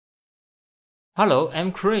Hello,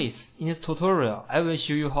 I'm Chris. In this tutorial, I will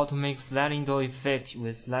show you how to make sliding door effect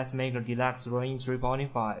with SliceMaker Deluxe running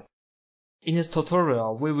 3.5. In this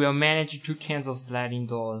tutorial, we will manage two kinds of sliding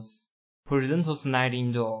doors: horizontal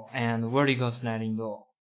sliding door and vertical sliding door.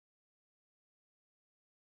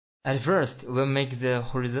 At first, we'll make the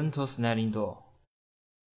horizontal sliding door.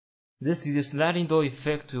 This is the sliding door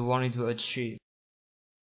effect we wanted to achieve.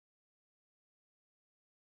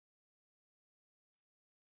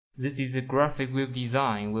 This is the graphic web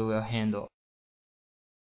design we will handle.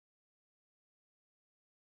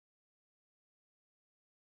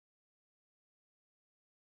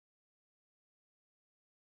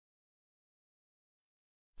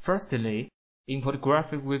 Firstly, import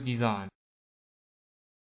graphic web design.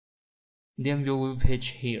 Name your web page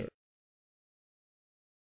here.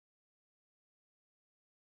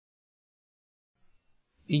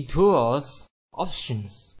 In Tools,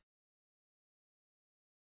 Options,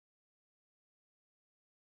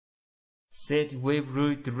 set web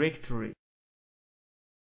root directory.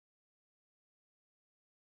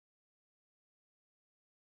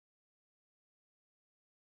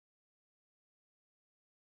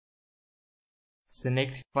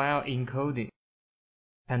 Select File Encoding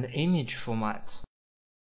and Image Format.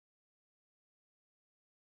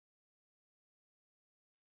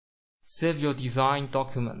 Save your design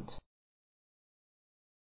document.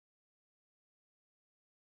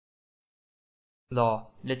 Now,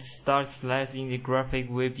 let's start slicing the graphic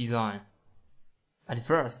web design. At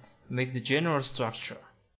first, make the general structure.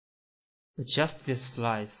 Adjust the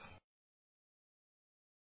slice.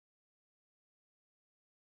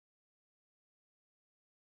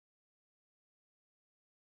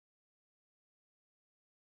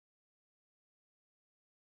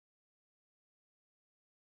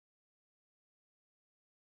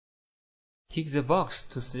 Tick the box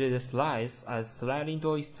to select the slice as sliding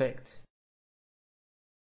door effect.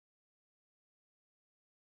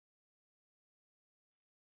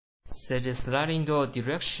 Set the sliding door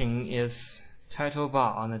direction as title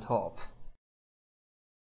bar on the top.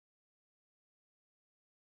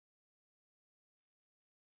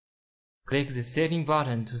 Click the setting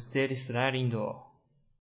button to set the sliding door.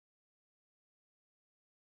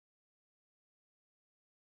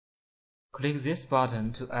 Click this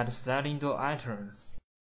button to add sliding door items.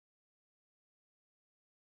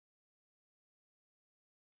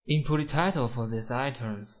 Input the title for these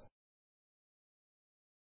items.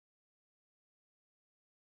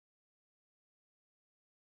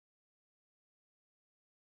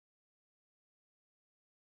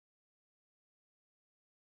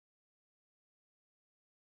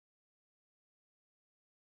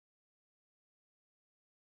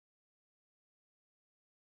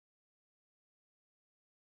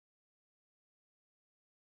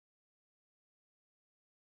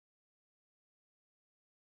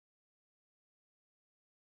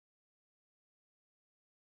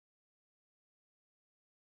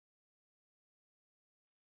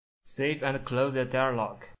 Save and close the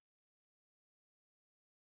dialog.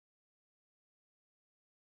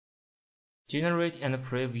 Generate and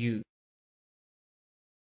preview.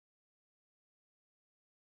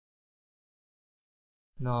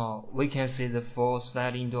 Now we can see the 4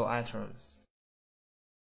 sliding door items.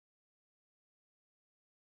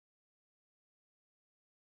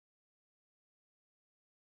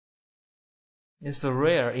 This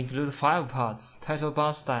array includes 5 parts: title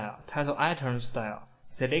bar style, title item style,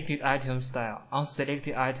 selected item style,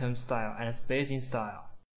 unselected item style, and spacing style.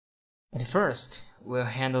 At first, we'll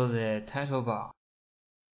handle the title bar.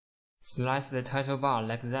 Slice the title bar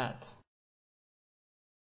like that.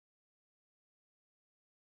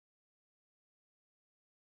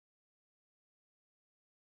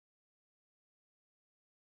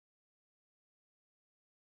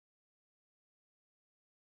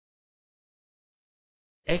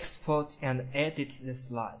 Export and edit the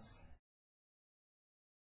slice.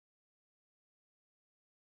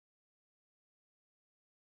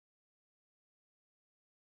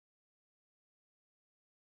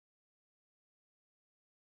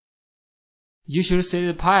 You should set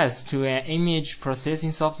the path to an image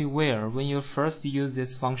processing software when you first use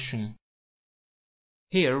this function.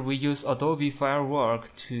 Here we use Adobe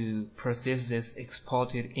Firework to process this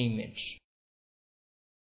exported image.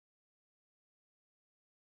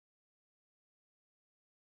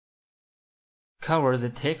 Cover the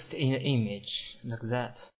text in the image, like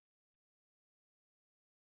that.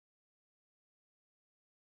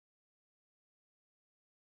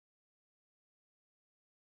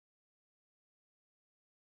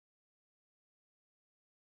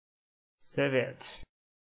 Save it.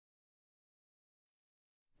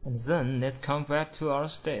 And then let's come back to our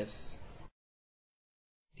steps.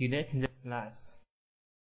 delete the slice.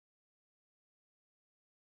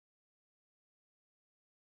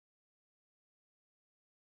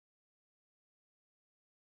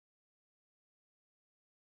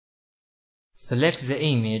 Select the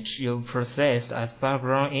image you processed as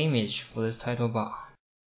background image for this title bar.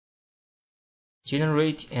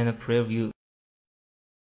 Generate and preview.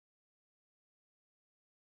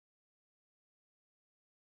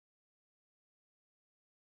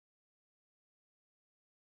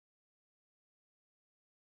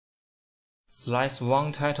 Slice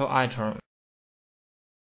one title item.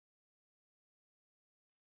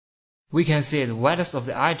 We can see the width of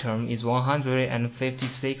the item is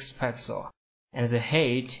 156 pixels and the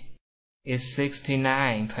height is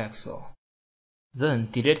 69 pixels. Then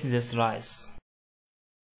delete the slice.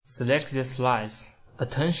 Select the slice.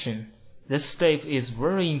 Attention! This step is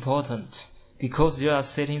very important because you are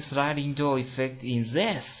setting sliding door effect in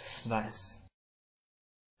this slice.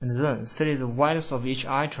 And then set the width of each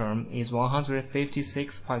item is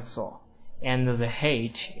 156 pixels and the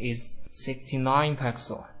height is 69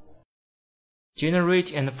 pixels.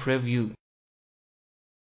 Generate and preview.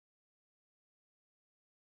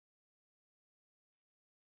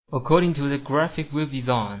 According to the graphic web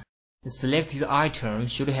design, the selected item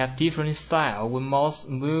should have different style when mouse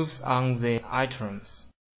moves on the items.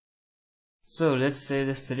 So let's set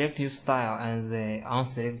the selected style and the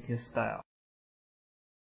unselected style.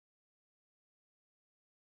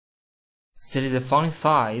 Set the font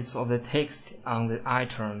size of the text on the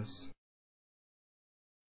items.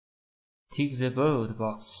 Tick the bold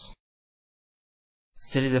box.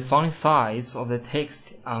 Set the font size of the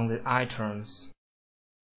text on the items.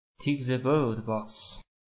 Tick the bold box.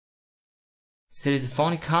 Set the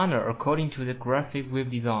font color according to the graphic web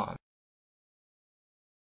design.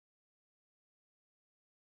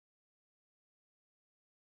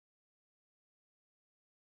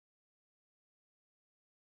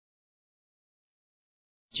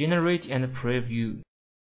 Generate and preview.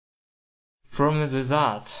 From the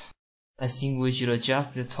result, I think we should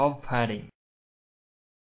adjust the top padding.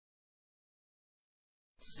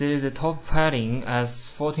 Set the top padding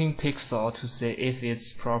as 14 pixels to see if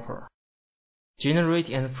it's proper. Generate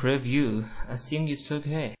and preview. I think it's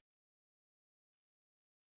okay.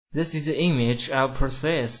 This is the image I've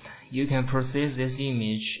processed. You can process this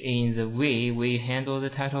image in the way we handle the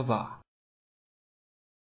title bar.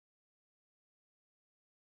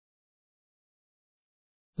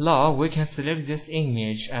 Now we can select this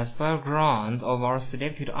image as background of our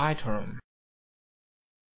selected item.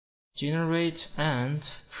 Generate and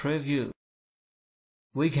preview.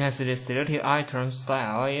 We can see the selected item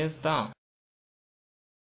style is done.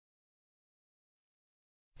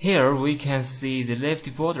 Here we can see the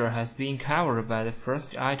left border has been covered by the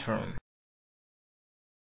first item.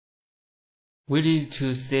 We need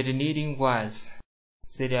to set the leading width,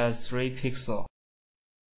 set it as 3 pixels.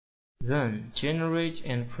 Then generate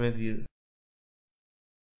and preview.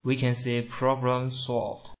 We can see problem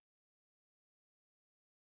solved.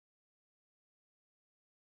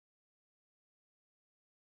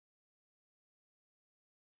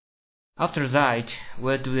 After that,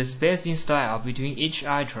 we'll do the spacing style between each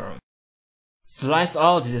item. Slice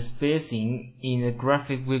out the spacing in the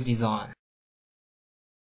graphic web design.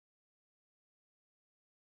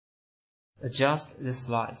 Adjust the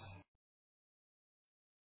slice.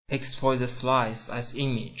 Export the slice as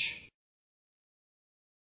image.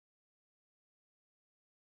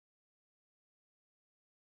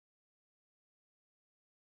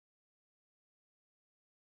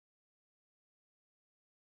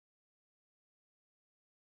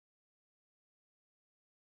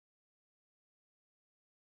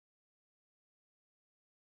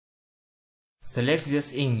 Select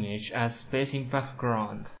this image as spacing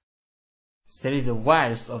background. Set the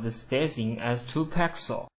width of the spacing as 2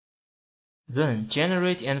 pixels. Then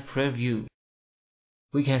generate and preview.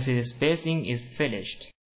 We can see the spacing is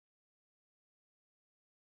finished.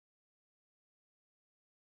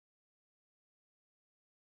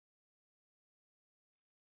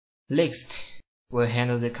 Next, we'll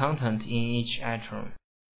handle the content in each item.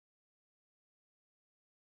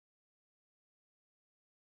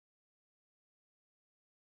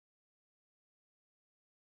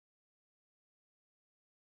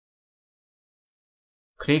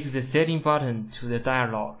 Click the Setting button to the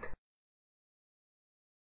dialog.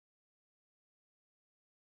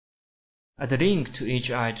 Add a link to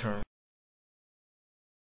each item.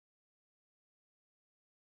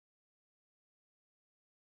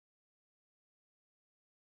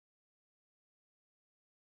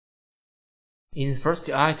 In the first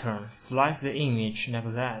item, slice the image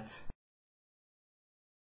like that.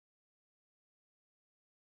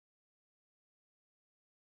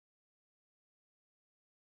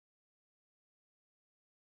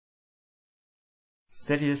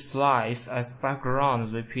 Set the slice as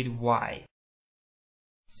background, repeat Y.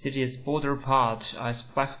 Set its border part as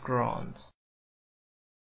background.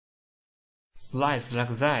 Slice like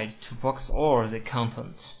that to box all the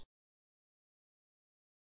content.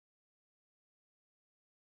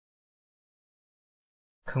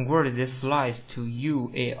 Convert this slice to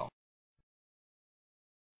UL.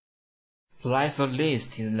 Slice a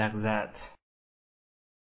listing like that.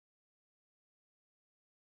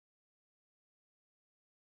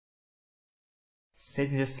 Set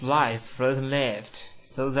the slice flat left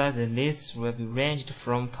so that the list will be ranged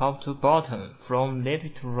from top to bottom, from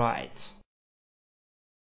left to right.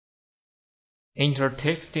 Enter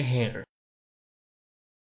text here.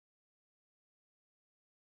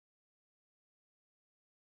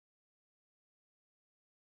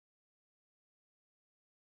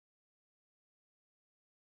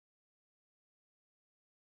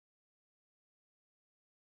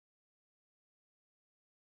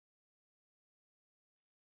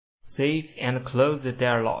 Save and close the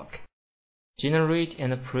dialog. Generate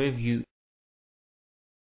and preview.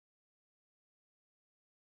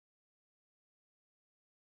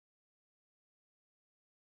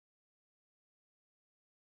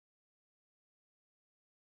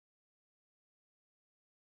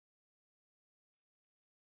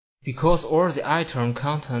 Because all the item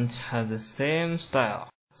content has the same style,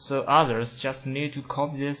 so others just need to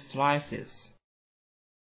copy the slices.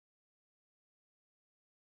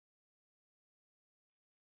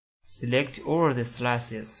 Select all the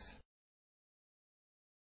slices.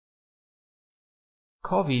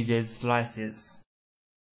 Copy these slices.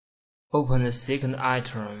 Open the second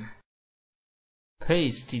item.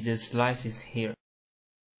 Paste the slices here.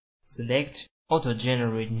 Select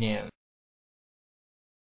Auto-Generate Name.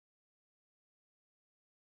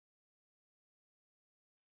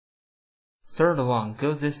 Third one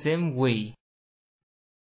goes the same way.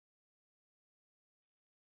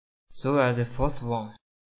 So as the fourth one.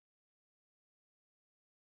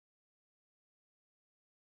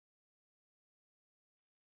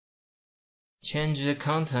 Change the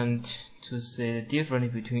content to see the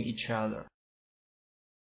difference between each other.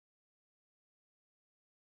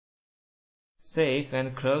 Save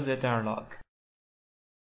and close the dialog.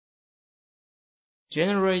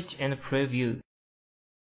 Generate and preview.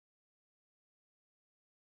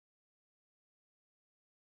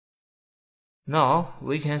 Now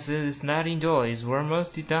we can see the sliding door is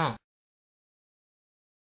almost done.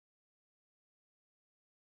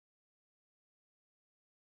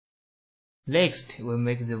 Next, we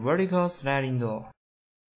make the vertical sliding door.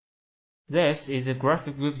 This is the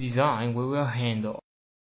graphic web design we will handle.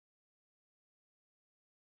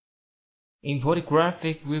 Import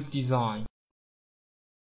graphic web design.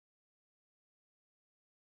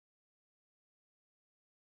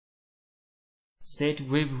 Set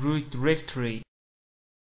web root directory.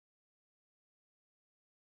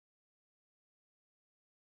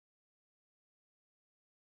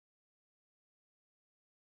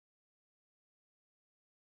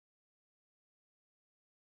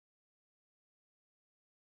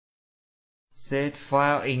 Set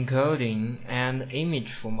file encoding and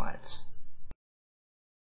image format.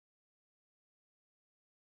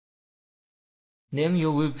 Name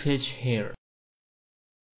your web page here.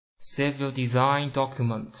 Save your design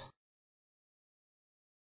document.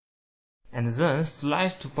 And then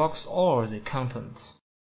slice to box all the content.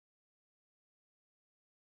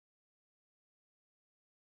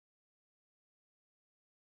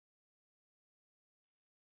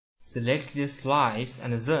 Select the slice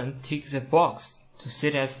and then tick the box to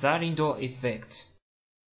set a sliding door effect.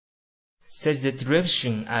 Set the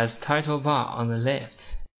direction as title bar on the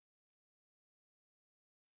left.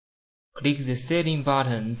 Click the setting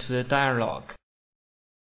button to the dialog.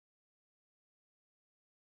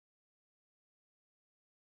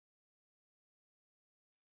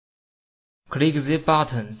 Click the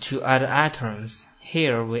button to add items.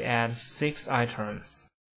 Here we add 6 items.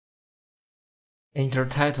 Enter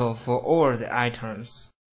title for all the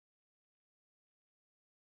items.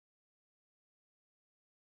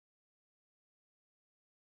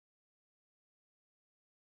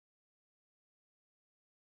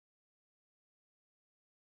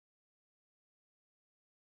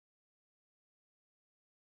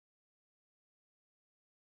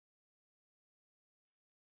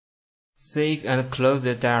 Save and close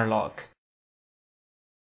the dialog.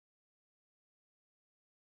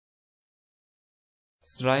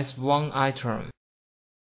 Slice one item.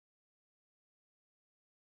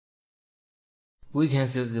 We can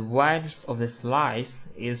see the width of the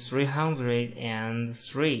slice is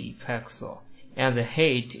 303 pixels and the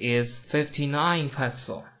height is 59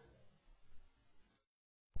 pixels.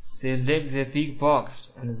 Select the big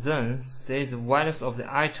box and then say the width of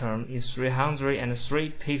the item is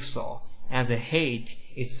 303 pixels and the height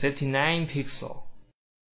is 59 pixels.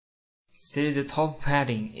 Say the top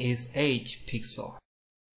padding is 8 pixels.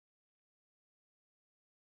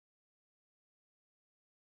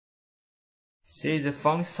 Say the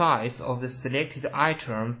font size of the selected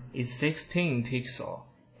item is 16 pixels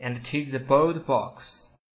and tick the bold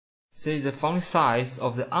box. Say the font size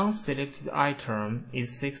of the unselected item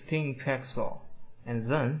is 16 pixels and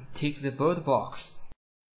then tick the bold box.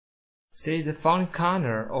 Say the font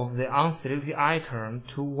color of the unselected item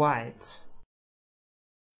to white.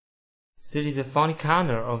 Set the font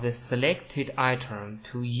color of the selected item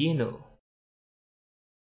to yellow.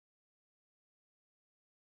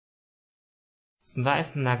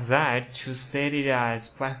 Slice like that to set it as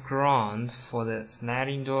background for the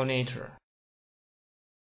sliding door later.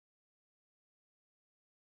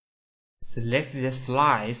 Select the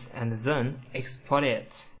slice and then export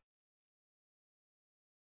it.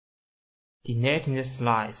 Delete the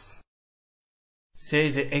slice.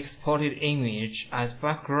 Set the exported image as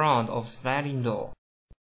background of sliding door.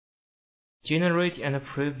 Generate and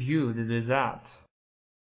preview the result.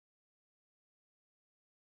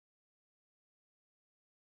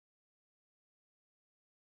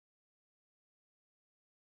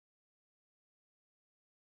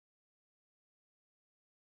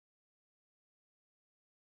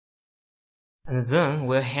 And then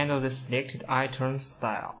we'll handle the selected item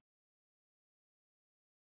style.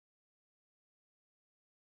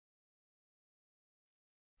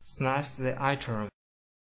 Slice the item.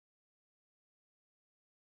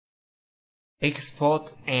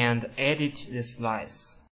 Export and edit the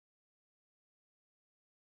slice.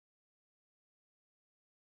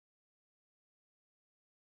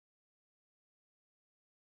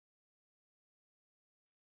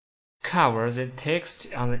 Cover the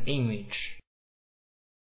text on the image.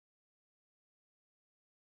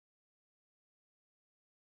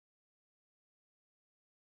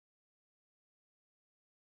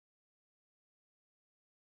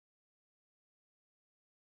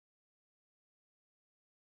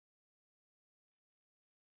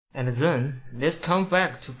 And then, let's come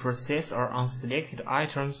back to process our unselected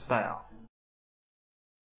item style.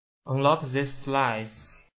 Unlock this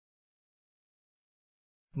slice.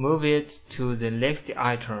 Move it to the next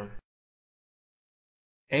item.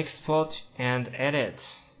 Export and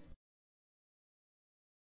edit.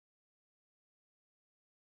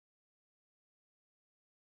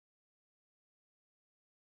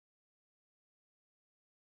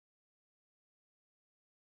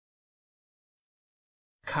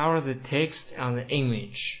 Cover the text on the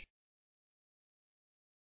image.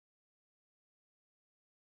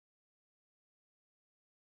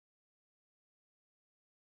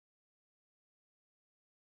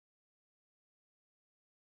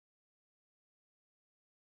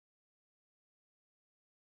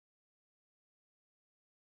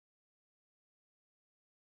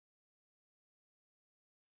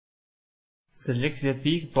 Select the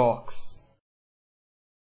big box.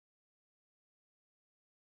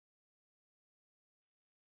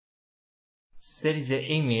 Set the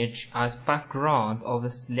image as background of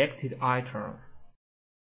the selected item.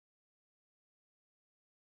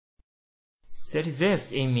 Set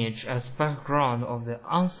this image as background of the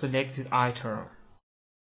unselected item.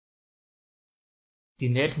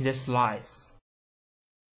 Delete the slice.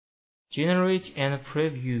 Generate and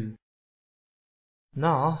preview.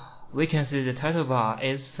 Now we can see the title bar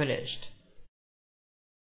is finished.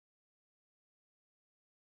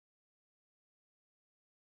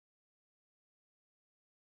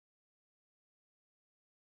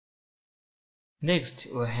 Next,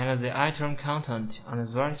 we'll handle the item content on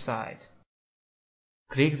the right side.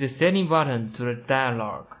 Click the Setting button to the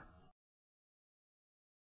dialog.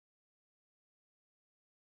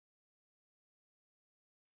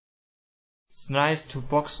 Slice to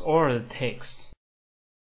box order text.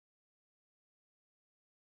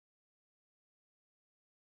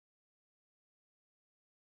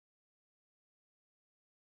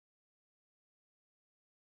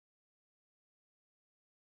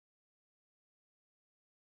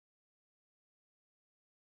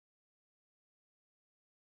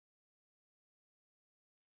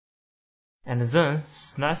 And then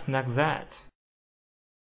slice like that.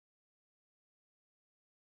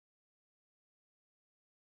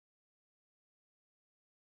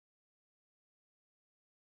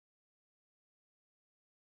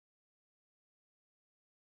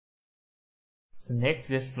 Select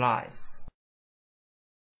the slice.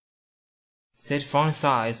 Set font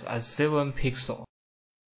size as 7 pixels.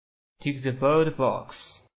 Tick the bold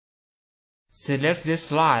box. Select this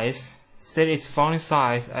slice, set its font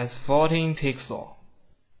size as 14 pixels.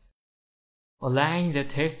 Align the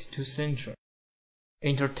text to center.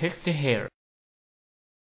 Enter text here.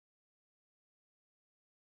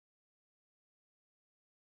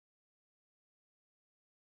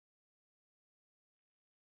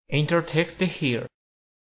 Enter text here.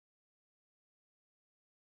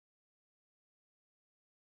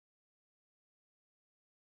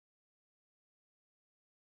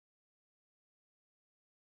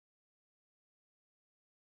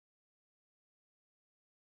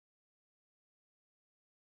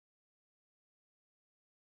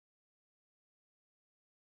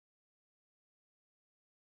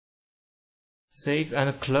 Save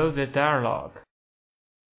and close the dialog.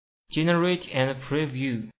 Generate and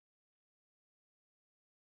preview.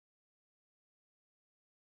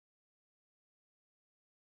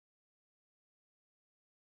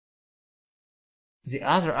 The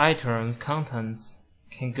other item's contents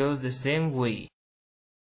can go the same way.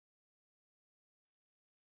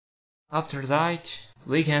 After that,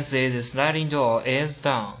 we can see the sliding door is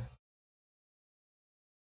done.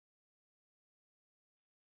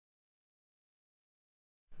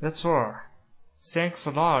 That's all. Thanks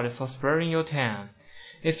a lot for sparing your time.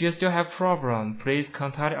 If you still have problems, please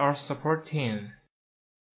contact our support team.